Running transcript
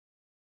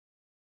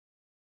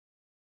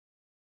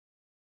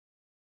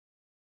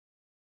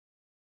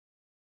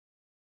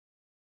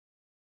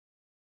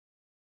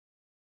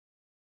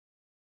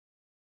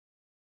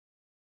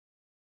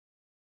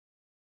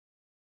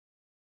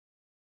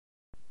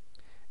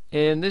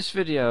In this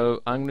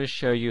video I'm going to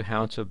show you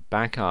how to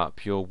back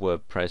up your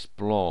WordPress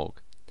blog.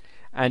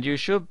 And you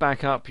should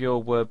back up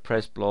your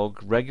WordPress blog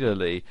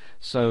regularly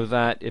so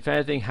that if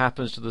anything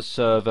happens to the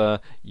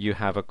server you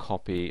have a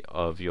copy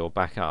of your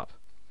backup.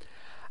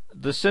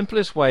 The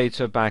simplest way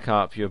to back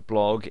up your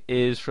blog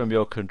is from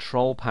your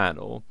control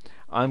panel.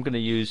 I'm going to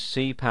use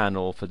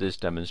cPanel for this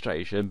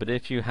demonstration, but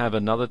if you have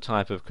another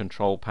type of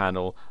control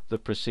panel the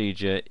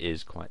procedure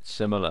is quite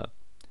similar.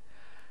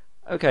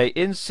 Okay,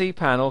 in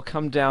cPanel,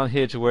 come down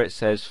here to where it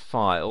says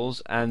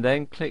Files and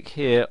then click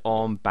here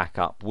on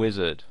Backup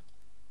Wizard.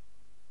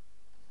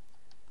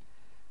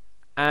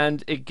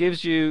 And it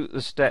gives you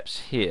the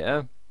steps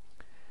here.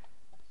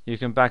 You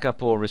can back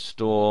up or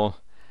restore.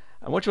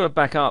 And what you want to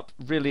back up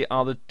really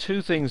are the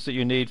two things that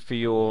you need for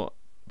your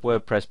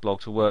WordPress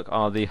blog to work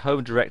are the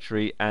home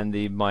directory and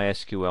the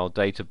MySQL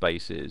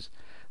databases.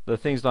 The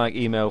things like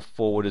email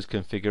forwarders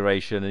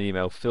configuration and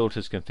email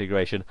filters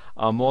configuration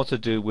are more to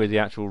do with the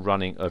actual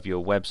running of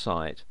your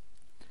website.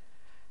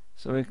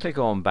 So we click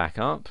on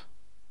Backup,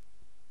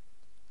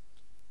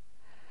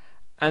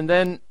 and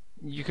then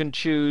you can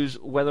choose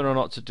whether or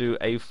not to do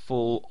a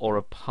full or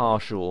a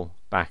partial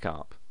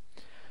backup.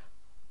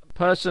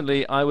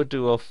 Personally, I would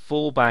do a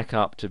full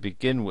backup to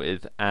begin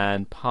with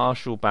and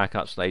partial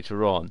backups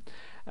later on.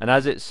 And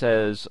as it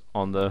says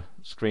on the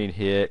screen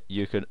here,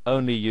 you can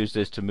only use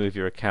this to move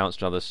your accounts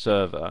to another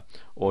server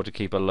or to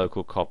keep a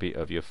local copy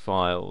of your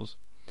files.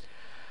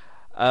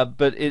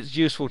 But it's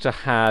useful to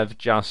have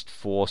just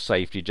for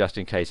safety, just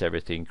in case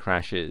everything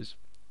crashes.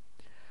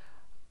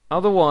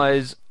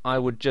 Otherwise, I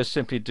would just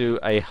simply do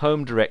a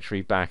home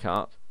directory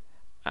backup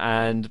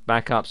and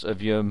backups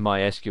of your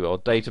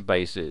MySQL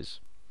databases.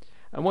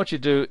 And what you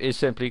do is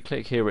simply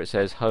click here where it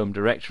says Home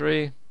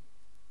Directory,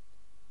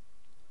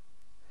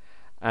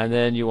 and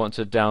then you want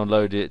to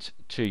download it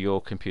to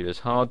your computer's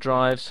hard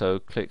drive, so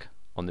click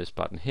on this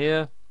button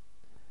here.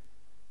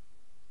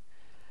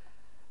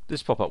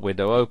 This pop-up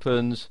window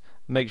opens.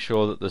 Make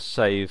sure that the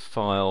Save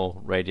File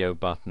Radio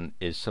button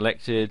is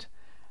selected,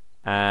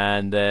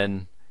 and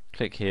then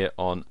click here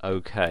on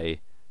OK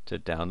to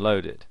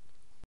download it.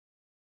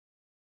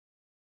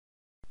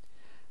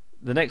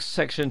 The next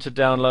section to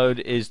download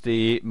is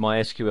the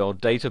MySQL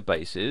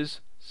databases,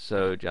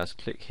 so just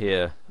click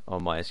here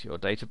on MySQL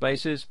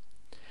databases.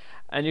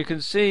 And you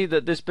can see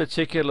that this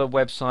particular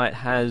website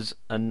has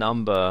a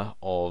number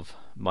of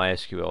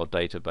MySQL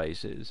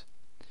databases.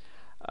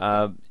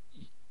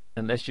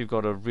 Unless you've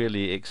got a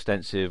really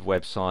extensive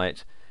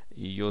website,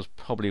 yours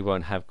probably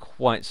won't have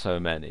quite so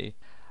many.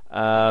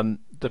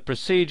 The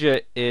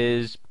procedure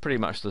is pretty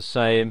much the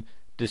same.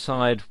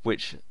 Decide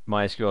which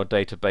MySQL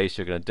database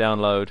you're going to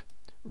download.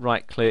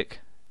 Right click,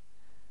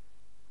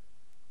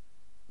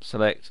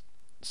 select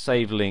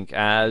Save Link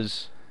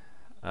As.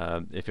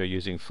 If you're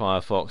using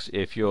Firefox.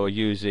 If you're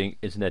using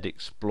Internet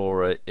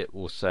Explorer, it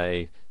will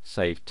say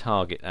Save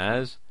Target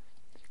As.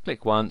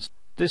 Click once.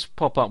 This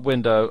pop-up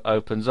window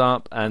opens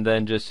up, and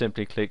then just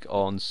simply click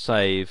on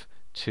Save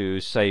to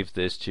save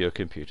this to your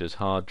computer's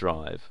hard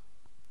drive.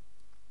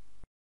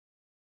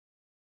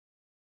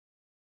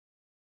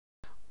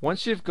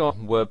 Once you've got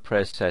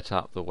WordPress set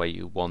up the way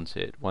you want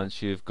it,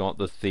 once you've got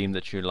the theme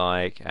that you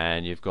like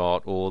and you've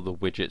got all the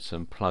widgets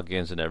and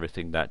plugins and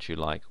everything that you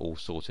like all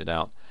sorted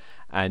out,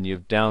 and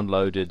you've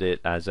downloaded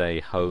it as a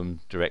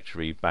home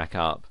directory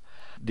backup,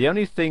 the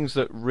only things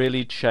that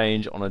really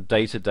change on a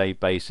day-to-day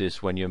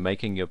basis when you're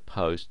making your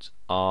posts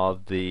are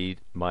the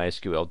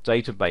MySQL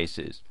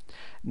databases.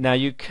 Now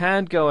you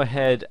can go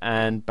ahead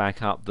and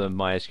back up the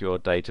MySQL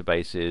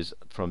databases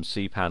from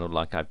cPanel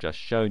like I've just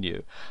shown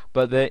you,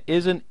 but there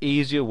is an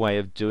easier way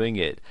of doing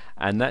it,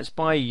 and that's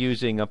by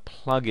using a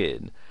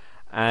plugin.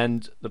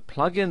 And the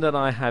plugin that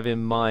I have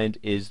in mind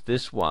is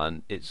this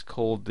one. It's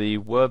called the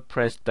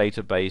WordPress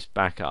Database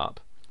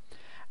Backup,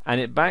 and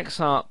it backs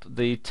up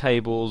the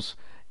tables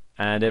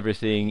and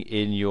everything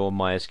in your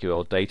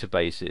MySQL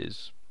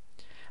databases,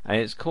 and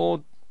it's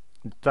called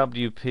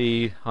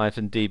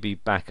WP-DB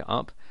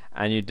Backup,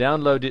 and you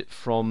download it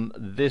from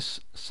this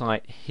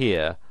site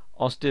here,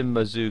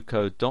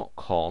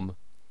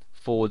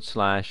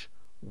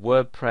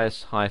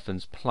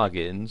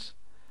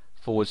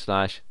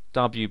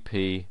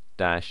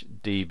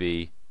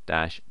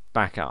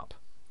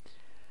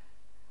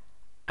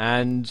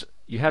 And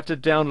you have to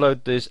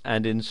download this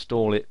and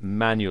install it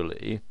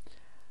manually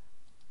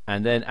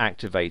and then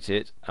activate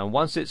it, and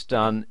once it's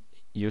done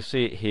you'll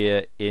see it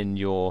here in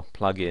your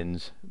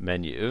plugins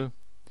menu.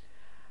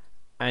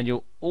 And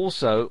you'll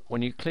also,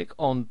 when you click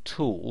on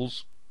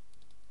Tools,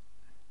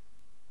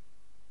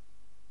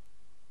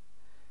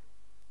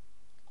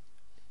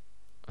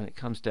 when it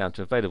comes down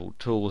to Available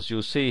Tools,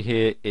 you'll see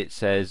here it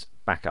says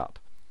Backup.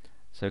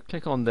 So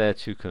click on there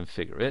to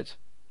configure it,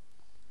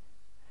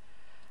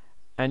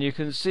 and you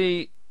can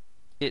see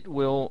it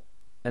will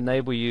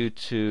enable you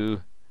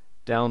to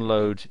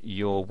download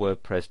your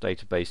WordPress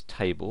database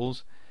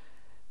tables.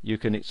 You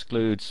can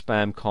exclude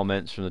spam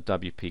comments from the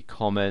WP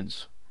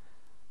comments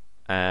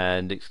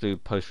and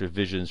exclude post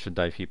revisions from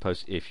WP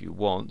posts if you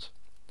want.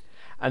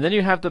 And then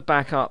you have the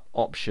backup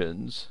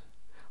options,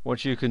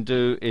 what you can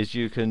do is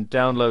you can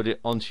download it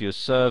onto your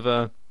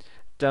server,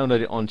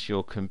 download it onto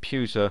your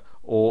computer,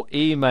 or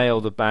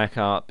email the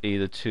backup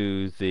either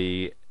to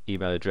the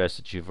email address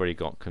that you've already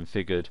got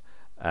configured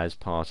as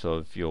part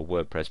of your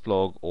WordPress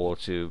blog, or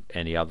to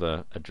any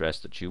other address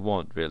that you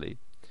want, really.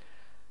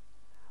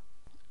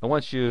 And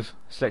once you've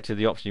selected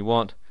the option you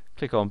want,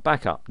 click on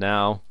Backup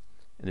Now.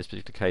 In this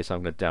particular case,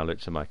 I'm going to download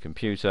it to my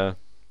computer,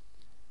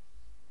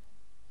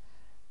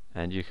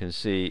 and you can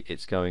see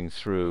it's going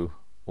through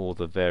all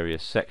the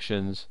various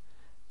sections,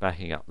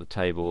 backing up the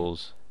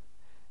tables,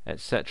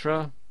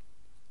 etc.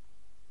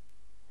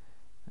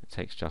 It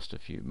takes just a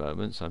few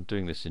moments. I'm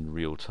doing this in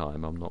real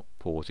time, I'm not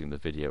pausing the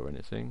video or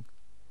anything.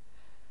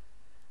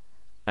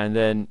 And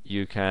then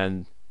you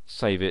can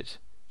save it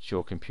to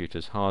your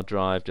computer's hard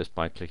drive just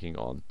by clicking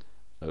on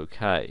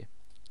OK.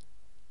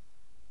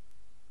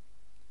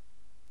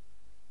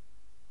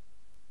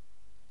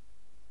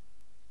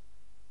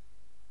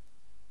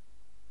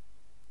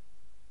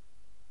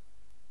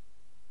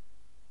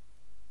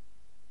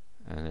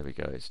 And there we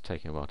go, it's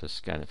taking a while to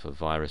scan it for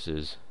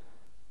viruses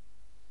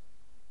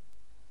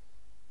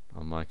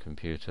on my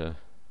computer.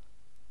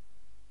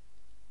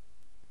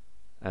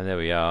 And there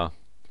we are,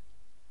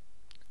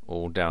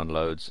 all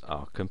downloads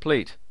are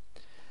complete.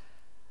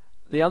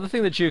 The other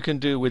thing that you can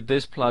do with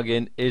this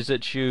plugin is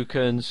that you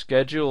can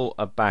schedule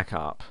a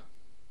backup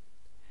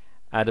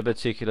at a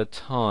particular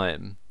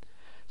time.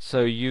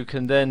 So you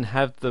can then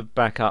have the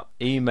backup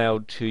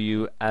emailed to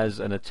you as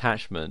an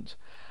attachment.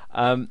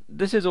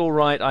 This is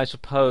alright, I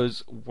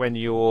suppose, when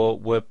your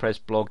WordPress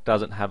blog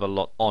doesn't have a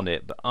lot on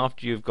it, but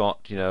after you've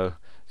got,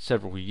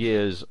 several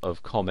years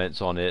of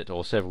comments on it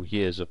or several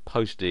years of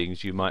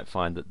postings, you might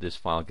find that this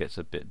file gets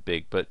a bit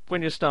big. But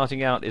when you're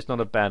starting out, it's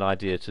not a bad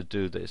idea to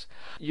do this.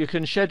 You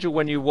can schedule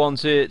when you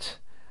want it,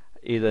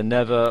 either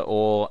never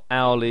or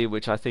hourly,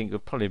 which I think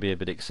would probably be a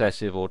bit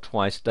excessive, or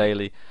twice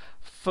daily.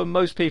 For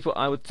most people,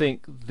 I would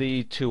think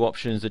the two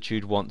options that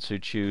you'd want to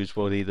choose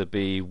will either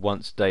be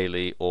once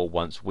daily or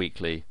once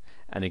weekly.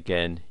 And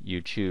again, you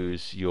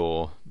choose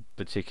your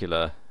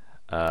particular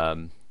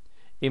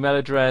email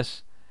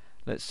address.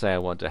 Let's say I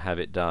want to have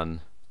it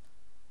done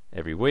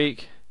every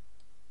week.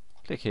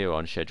 Click here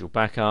on Schedule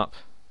Backup,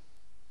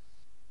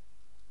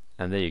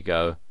 and there you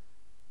go,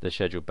 the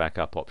Schedule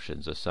Backup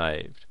options are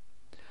saved.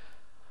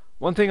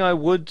 One thing I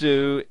would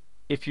do,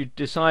 if you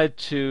decide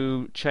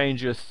to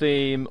change your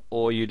theme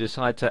or you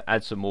decide to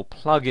add some more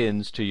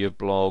plugins to your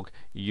blog,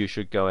 you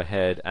should go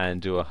ahead and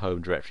do a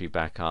home directory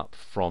backup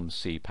from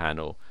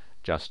cPanel,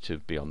 just to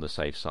be on the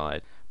safe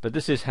side. But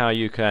this is how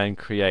you can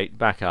create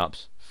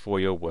backups for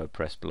your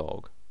WordPress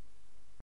blog.